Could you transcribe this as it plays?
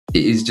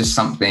It is just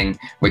something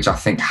which I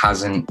think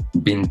hasn't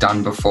been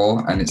done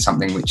before, and it's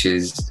something which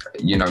is,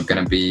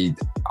 going to be,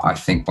 I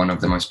think, one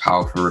of the most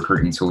powerful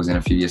recruiting tools in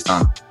a few years'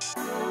 time.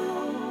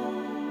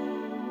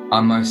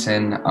 I'm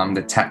Mohsin. I'm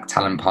the tech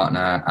talent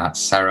partner at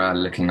Cera,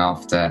 looking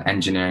after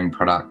engineering,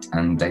 product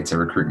and data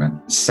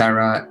recruitment.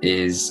 Cera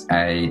is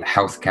a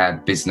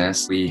healthcare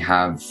business. We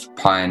have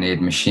pioneered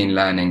machine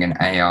learning and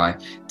AI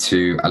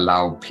to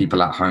allow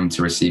people at home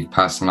to receive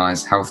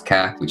personalized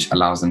healthcare, which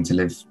allows them to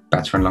live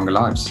better and longer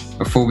lives.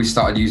 Before we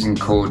started using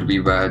Cord, we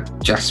were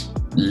just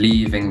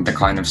leaving the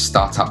kind of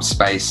startup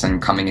space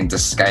and coming into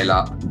scale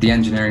up. The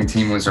engineering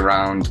team was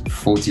around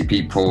 40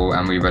 people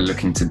and we were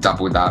looking to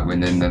double that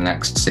within the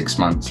next 6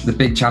 months. The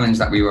big challenge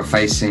that we were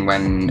facing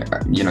when,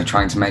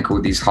 trying to make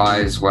all these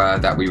hires were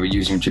that we were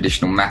using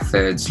traditional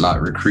methods like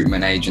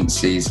recruitment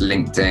agencies,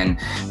 LinkedIn,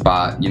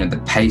 but,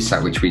 the pace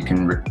at which we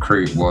can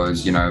recruit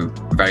was,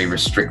 very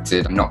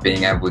restricted. Not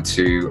being able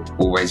to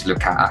always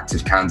look at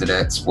active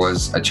candidates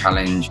was a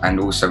challenge. And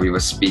also we were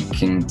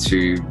speaking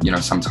to,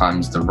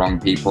 sometimes the wrong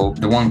people.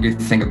 The one good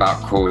thing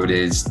about Cord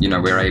is,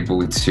 we're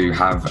able to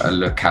have a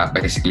look at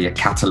basically a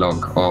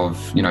catalog of,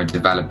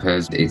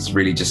 developers. It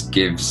really just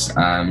gives,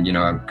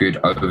 a good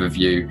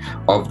overview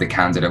of the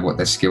candidate, what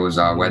their skills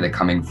are, where they're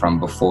coming from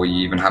before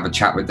you even have a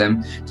chat with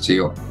them. So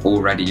you're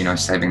already,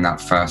 saving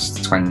that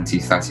first 20,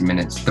 30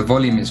 minutes. The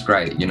volume is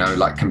great,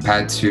 like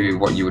compared to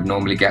what you would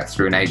normally get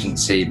through an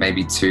agency,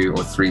 maybe 2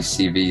 or 3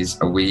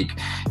 CVs a week,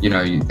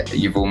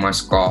 you've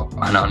almost got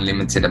an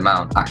unlimited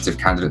amount. Active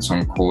candidates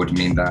on Cord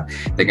mean that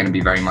they're going to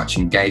be very much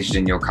engaged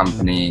in your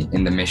company,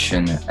 in the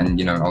mission, and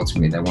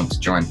ultimately they want to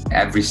join.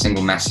 Every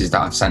single message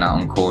that I've sent out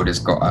on Cord has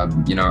got a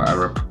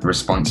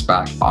response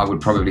back. I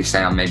would probably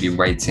say I'm maybe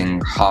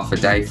waiting half a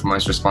day for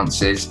most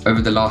responses.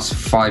 Over the last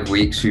 5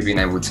 weeks, we've been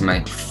able to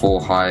make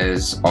 4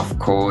 hires off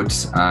Cord,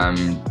 2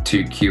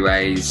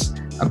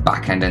 QAs, a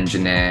back-end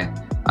engineer,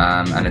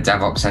 and a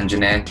DevOps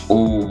engineer.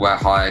 All were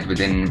hired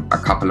within a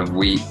couple of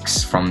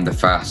weeks from the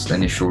first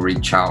initial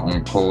reach out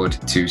on Cord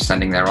to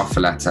sending their offer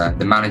letter.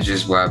 The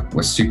managers were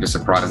super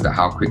surprised at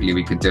how quickly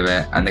we could do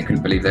it, and they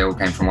couldn't believe they all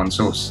came from one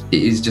source.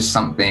 It is just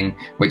something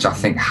which I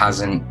think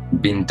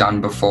hasn't been done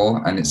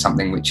before, and it's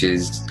something which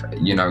is,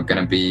 going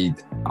to be,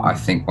 I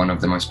think, one of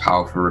the most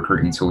powerful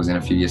recruiting tools in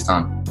a few years'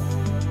 time.